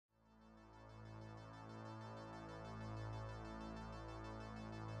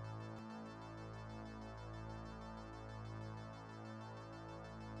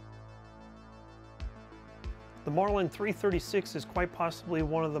The Marlin 336 is quite possibly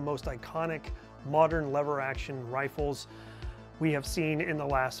one of the most iconic modern lever-action rifles we have seen in the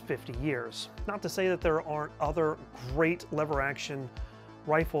last 50 years. Not to say that there aren't other great lever-action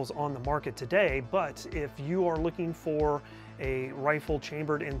rifles on the market today, but if you are looking for a rifle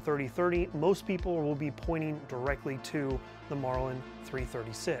chambered in 30-30, most people will be pointing directly to the Marlin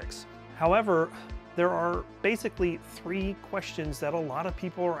 336. However, there are basically three questions that a lot of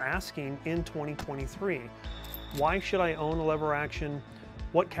people are asking in 2023. Why should I own a lever action?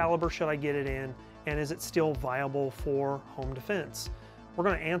 What caliber should I get it in? And is it still viable for home defense? We're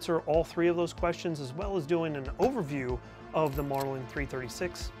going to answer all three of those questions, as well as doing an overview of the Marlin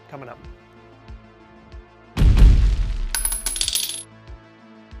 336 coming up.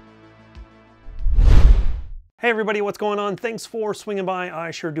 Hey everybody, what's going on? Thanks for swinging by.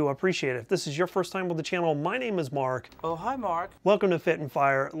 I sure do appreciate it. If this is your first time with the channel, my name is Mark. Oh, hi Mark. Welcome to Fit and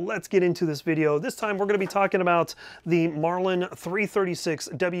Fire. Let's get into this video. This time we're going to be talking about the Marlin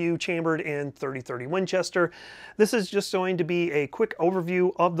 336W chambered in 30-30 Winchester. This is just going to be a quick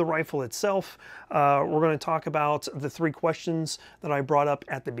overview of the rifle itself. We're going to talk about the three questions that I brought up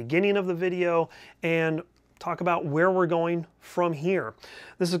at the beginning of the video and talk about where we're going from here.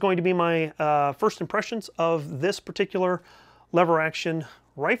 This is going to be my first impressions of this particular lever action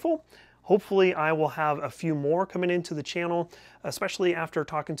rifle. Hopefully I will have a few more coming into the channel, especially after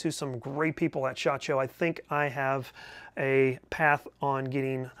talking to some great people at SHOT Show. I think I have a path on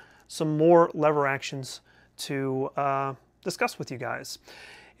getting some more lever actions to discuss with you guys.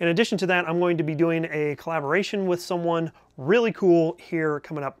 In addition to that, I'm going to be doing a collaboration with someone really cool here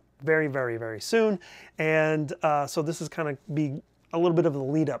coming up very soon, and so this is kind of be a little bit of the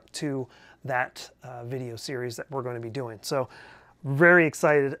lead up to that video series that we're going to be doing. So very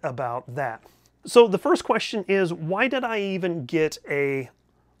excited about that. So the first question is, why did I even get a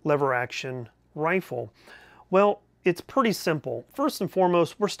lever action rifle? Well, it's pretty simple. First and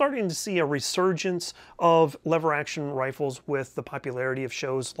foremost, we're starting to see a resurgence of lever action rifles with the popularity of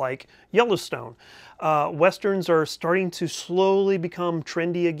shows like Yellowstone. Westerns are starting to slowly become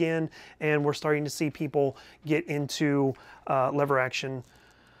trendy again, and we're starting to see people get into lever action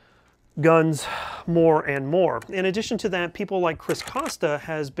guns more and more. In addition to that, people like Chris Costa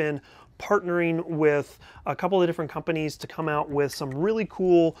has been partnering with a couple of different companies to come out with some really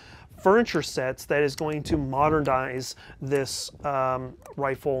cool furniture sets that is going to modernize this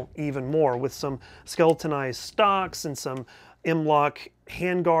rifle even more, with some skeletonized stocks and some M-LOK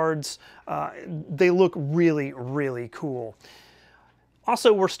handguards. They look really cool.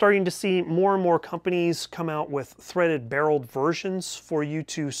 Also, we're starting to see more and more companies come out with threaded barreled versions for you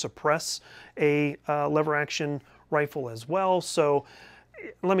to suppress a lever action rifle as well. So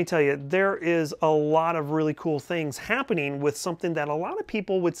let me tell you, there is a lot of really cool things happening with something that a lot of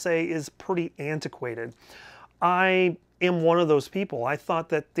people would say is pretty antiquated. I am one of those people. I thought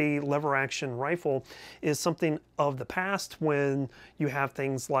that the lever action rifle is something of the past when you have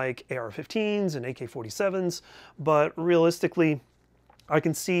things like AR-15s and AK-47s, but realistically, I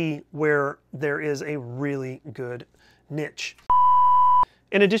can see where there is a really good niche.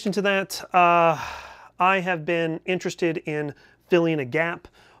 In addition to that, I have been interested in filling a gap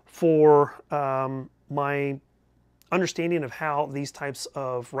for my understanding of how these types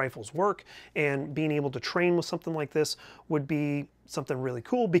of rifles work, and being able to train with something like this would be something really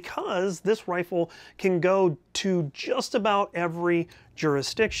cool, because this rifle can go to just about every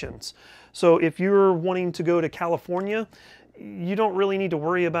jurisdictions. So if you're wanting to go to California, you don't really need to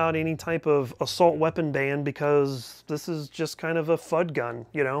worry about any type of assault weapon ban, because this is just kind of a FUD gun,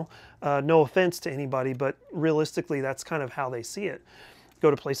 you know? No offense to anybody, but realistically, that's kind of how they see it.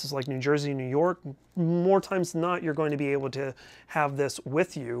 Go to places like New Jersey, New York, more times than not, you're going to be able to have this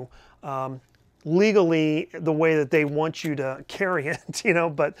with you. Legally, the way that they want you to carry it, you know,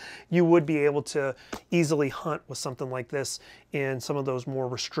 but you would be able to easily hunt with something like this in some of those more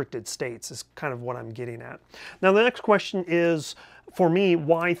restricted states, is kind of what I'm getting at. Now, the next question is, for me,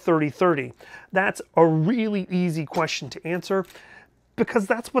 why 30-30? That's a really easy question to answer, because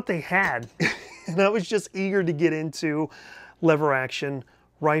that's what they had. And I was just eager to get into lever action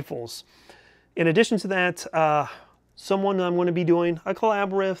rifles. In addition to that, someone I'm going to be doing a collab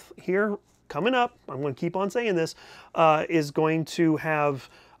with here coming up, I'm going to keep on saying this, is going to have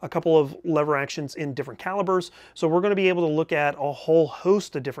a couple of lever actions in different calibers. So we're going to be able to look at a whole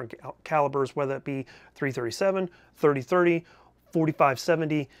host of different calibers, whether it be 337, 30-30,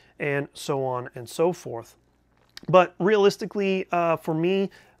 45-70, and so on and so forth. But realistically, for me,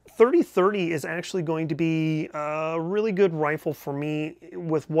 30-30 is actually going to be a really good rifle for me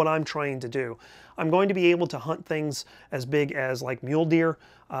with what I'm trying to do. I'm going to be able to hunt things as big as like mule deer,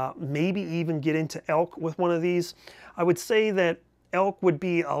 maybe even get into elk with one of these. I would say that elk would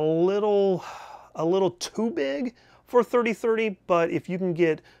be a little too big for 30-30, but if you can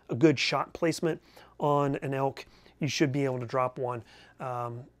get a good shot placement on an elk, you should be able to drop one.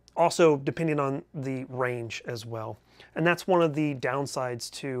 Also, depending on the range as well. And that's one of the downsides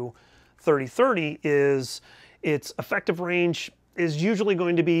to 30-30 is its effective range is usually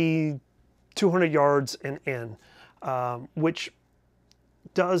going to be 200 yards and in, which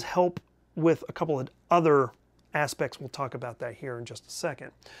does help with a couple of other aspects. We'll talk about that here in just a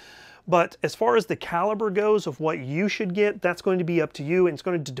second. But as far as the caliber goes of what you should get, that's going to be up to you, and it's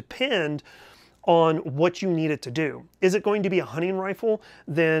going to depend on what you need it to do. Is it going to be a hunting rifle?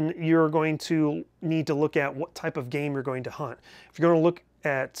 Then you're going to need to look at what type of game you're going to hunt. If you're going to look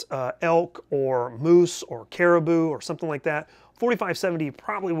at elk or moose or caribou or something like that, 4570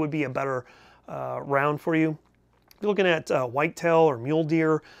 probably would be a better round for you. If you're looking at whitetail or mule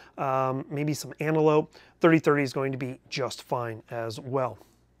deer, maybe some antelope, 30-30 is going to be just fine as well.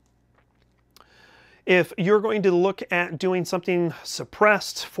 If you're going to look at doing something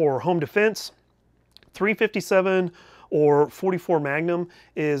suppressed for home defense, 357 or 44 Magnum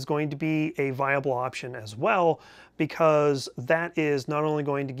is going to be a viable option as well, because that is not only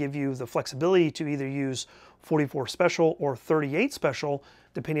going to give you the flexibility to either use 44 Special or 38 Special,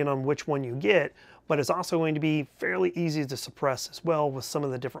 depending on which one you get, but it's also going to be fairly easy to suppress as well with some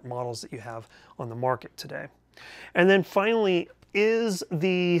of the different models that you have on the market today. And then finally, is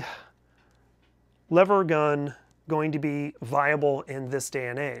the lever gun going to be viable in this day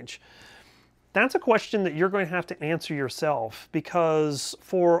and age? That's a question that you're going to have to answer yourself, because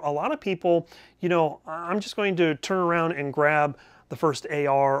for a lot of people, you know, I'm just going to turn around and grab the first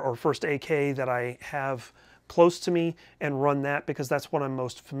AR or first AK that I have close to me and run that because that's what I'm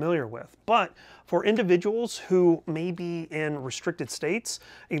most familiar with. But for individuals who may be in restricted states,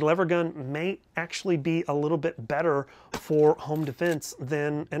 a lever gun may actually be a little bit better for home defense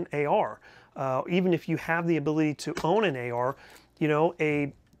than an AR. Even if you have the ability to own an AR, you know,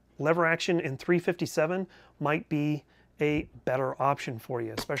 a lever action in 357 might be a better option for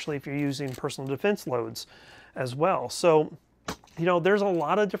you, especially if you're using personal defense loads as well. So, you know, there's a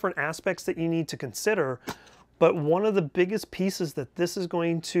lot of different aspects that you need to consider, but one of the biggest pieces that this is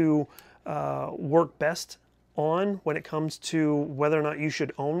going to work best on when it comes to whether or not you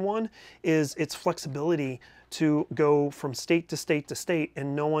should own one is its flexibility to go from state to state to state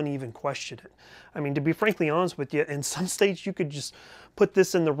and no one even question it. I mean, to be frankly honest with you, in some states you could just put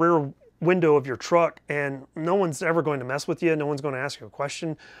this in the rear window of your truck and no one's ever going to mess with you. No one's going to ask you a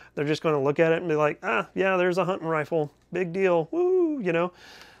question. They're just going to look at it and be like, ah, yeah, there's a hunting rifle. Big deal. Woo, you know.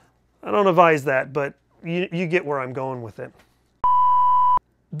 I don't advise that, but you get where I'm going with it.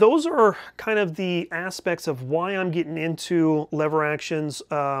 Those are kind of the aspects of why I'm getting into lever actions,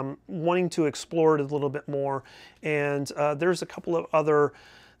 wanting to explore it a little bit more. And there's a couple of other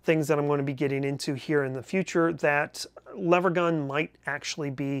things that I'm going to be getting into here in the future that lever gun might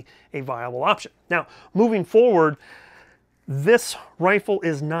actually be a viable option. Now, moving forward, this rifle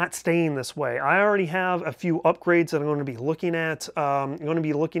is not staying this way. I already have a few upgrades that I'm going to be looking at. I'm going to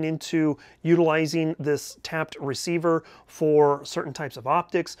be looking into utilizing this tapped receiver for certain types of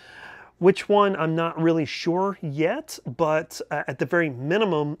optics. Which one, I'm not really sure yet, but at the very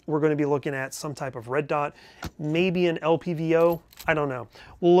minimum, we're going to be looking at some type of red dot, maybe an LPVO, I don't know.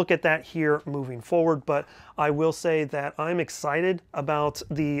 We'll look at that here moving forward, but I will say that I'm excited about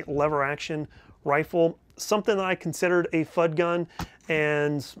the lever action rifle, something that I considered a FUD gun,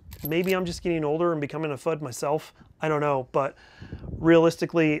 and maybe I'm just getting older and becoming a FUD myself, I don't know, but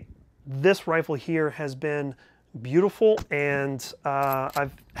realistically, this rifle here has been beautiful, and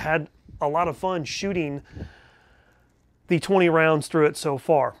I've had a lot of fun shooting the 20 rounds through it so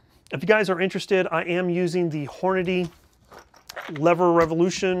far. If you guys are interested, I am using the Hornady Lever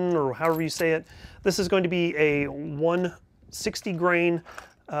Revolution, or however you say it. This is going to be a 160 grain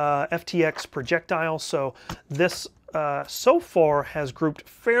FTX projectile, so this so far has grouped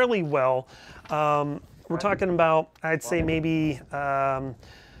fairly well. We're talking about, I'd say maybe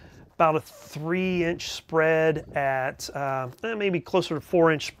about a 3-inch spread at maybe closer to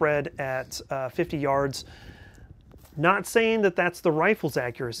 4-inch spread at 50 yards. Not saying that that's the rifle's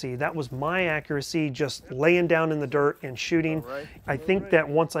accuracy. That was my accuracy, just laying down in the dirt and shooting. I think that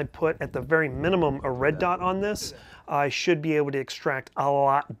once I put at the very minimum a red dot on this, I should be able to extract a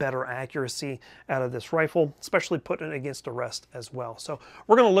lot better accuracy out of this rifle, especially putting it against a rest as well. So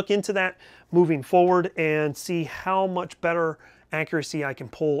we're going to look into that moving forward and see how much better accuracy I can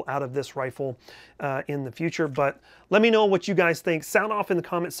pull out of this rifle in the future. But let me know what you guys think. Sound off in the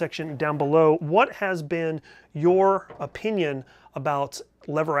comment section down below. What has been your opinion about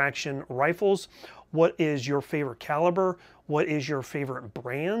lever action rifles? What is your favorite caliber? What is your favorite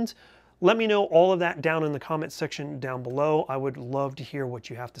brand? Let me know all of that down in the comment section down below. I would love to hear what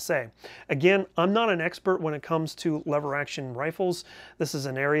you have to say. Again, I'm not an expert when it comes to lever action rifles. This is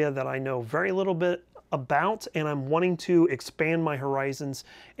an area that I know very little bit about, and I'm wanting to expand my horizons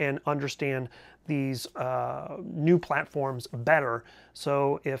and understand these new platforms better.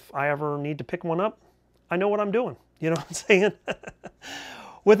 So if I ever need to pick one up, I know what I'm doing. You know what I'm saying?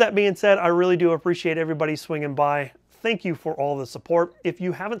 With that being said, I really do appreciate everybody swinging by. Thank you for all the support. If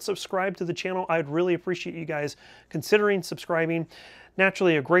you haven't subscribed to the channel, I'd really appreciate you guys considering subscribing.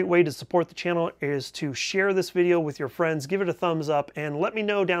 Naturally, a great way to support the channel is to share this video with your friends, give it a thumbs up, and let me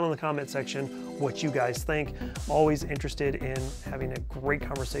know down in the comment section what you guys think. I'm always interested in having a great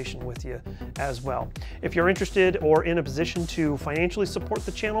conversation with you as well. If you're interested or in a position to financially support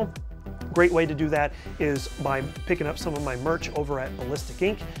the channel, great way to do that is by picking up some of my merch over at Ballistic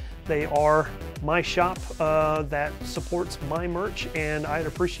Inc. They are my shop that supports my merch, and I'd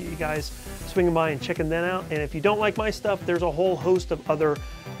appreciate you guys swinging by and checking that out. And if you don't like my stuff, there's a whole host of other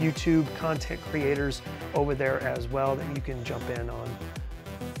YouTube content creators over there as well that you can jump in on.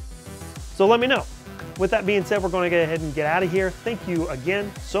 So let me know. With that being said, we're going to go ahead and get out of here. Thank you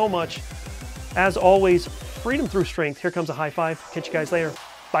again so much. As always, freedom through strength. Here comes a high five. Catch you guys later.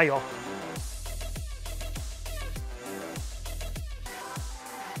 Bye, y'all.